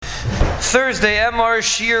Thursday, MR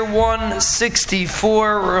Shir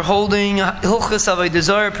 164. We're holding Hilchos Avodah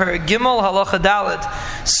Zarah Per Gimel Halacha Dalet.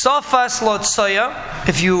 Safas lo tzaya.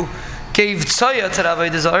 If you gave tzaya to the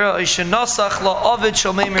Avodah Zarah, Ishenasach lo ovid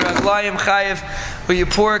shel meimei raglayim chayev, where you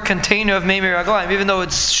pour a container of meimei raglayim, even though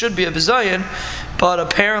it should be a bizayin, but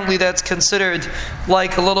apparently that's considered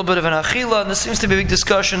like a little bit of an achila, and there seems to be a big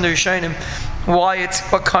discussion in the Rishonim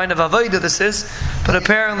what kind of avodah this is, but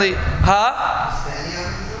apparently,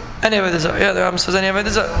 any Avodah Zarah. Yeah, the Rambam says any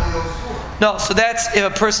Avodah Zarah. No, so that's if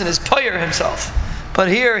a person is payer himself. But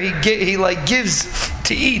here he gives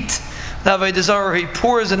to eat the Avodah Zarah, he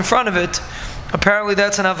pours in front of it. Apparently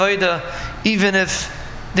that's an avodah, even if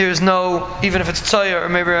it's tzaya or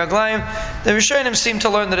maybe raglayim. The Rishonim seem to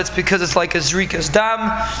learn that it's because it's like a zrikas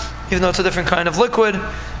dam, even though it's a different kind of liquid.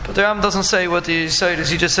 But the Rambam doesn't say what the Yisayid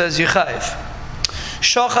is. He just says yichayev.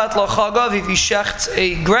 Shochat lo chagav, if he shechts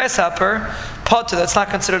a grasshopper, potter, that's not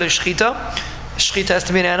considered a shchita. Shchita has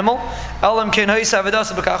to be an animal.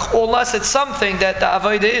 Unless it's something that the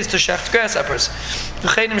avodah is to shecht grasshoppers.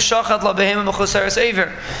 If he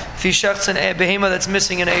shechts a behema that's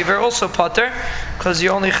missing an aver, also potter, because you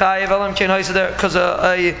only chayev because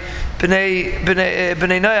a bnei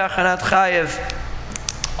noach are not chayev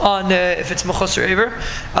on if it's mechusar aver.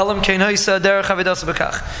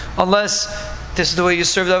 Unless this is the way you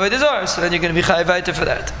serve the Avodah Zarah, so then you're going to be chayav weiter for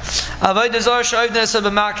that. Avodah Zarah sh'oiv nesa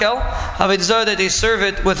b'makel. Avodah Zarah that they serve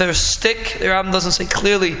it with a stick. The Rambam doesn't say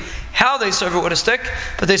clearly how they serve it with a stick,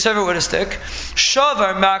 but they serve it with a stick.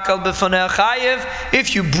 Shavar makel b'fonei chayev.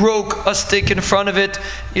 If you broke a stick in front of it,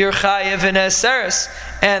 you're chayev in eseres,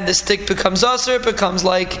 and the stick becomes aser, it becomes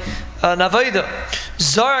like an avodah.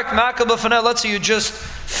 Zarak makel b'fonei. Let's say you just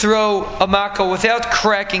throw a makel without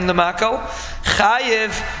cracking the makel.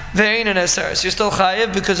 Chayev ve'ein in eseres. You're still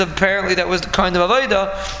chayev because apparently that was the kind of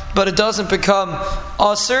avodah, but it doesn't become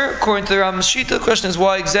aser according to the Rambam's shita. The question is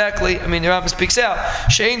why exactly. I mean, the Rambam speaks out.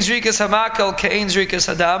 She'ein zrikas hamakel ke'ein zrikas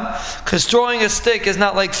hadam, because throwing a stick is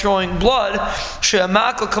not like throwing blood.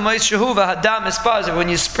 She'amakel kamais shehu v'hadam ispazer. When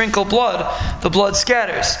you sprinkle blood, the blood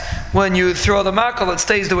scatters. When you throw the makel, it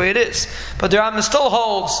stays the way it is. But the Rambam still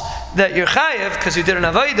holds that you're chayev because you did an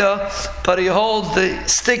avodah, but he holds the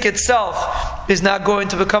stick itself is not going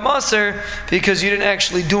to become aser because you didn't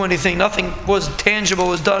actually do anything. Nothing was tangible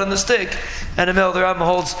was done in the stick. And the Rambam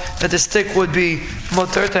holds that the stick would be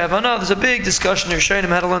moter to have another. There's a big discussion. You're showing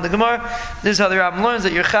him how to learn the Gemara. This is how the Rambam learns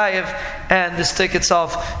that you're chayev and the stick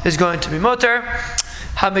itself is going to be moter.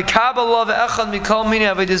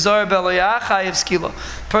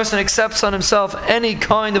 Person accepts on himself any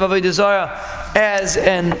kind of avodah zarah as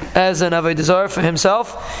an avodah zarah for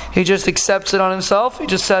himself. He just accepts it on himself. He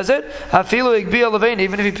just says it.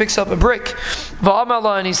 Even if he picks up a brick,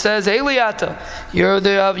 and he says, "Eliata,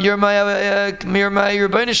 you're my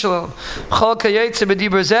Rebbeinu Shalom."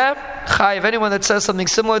 Chayev. Anyone that says something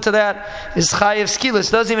similar to that is chayev skilas.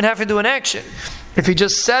 Doesn't even have to do an action. If he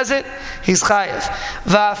just says it, he's chayev.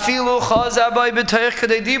 Va'afilu chazabai b'toich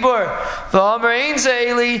kadei dibur va'amer ein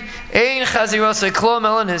ze'eli ein chazirasa klom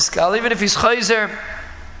elan hiskal. Even if he's chazer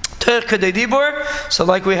toich kadei dibur, so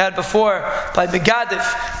like we had before by megadif,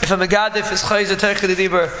 if a megadif is chazer toich kadei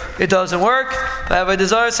dibur, it doesn't work. By avodah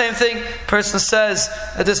zarah, same thing. Person says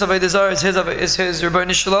that this avodah zarah is his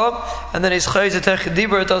Rebbeinu Shalom, and then he's chazer toich kadei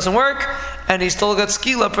dibur, it doesn't work, and he's still got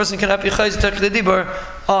skila. A person cannot be chazer toich kadei dibur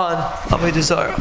on avodah zarah.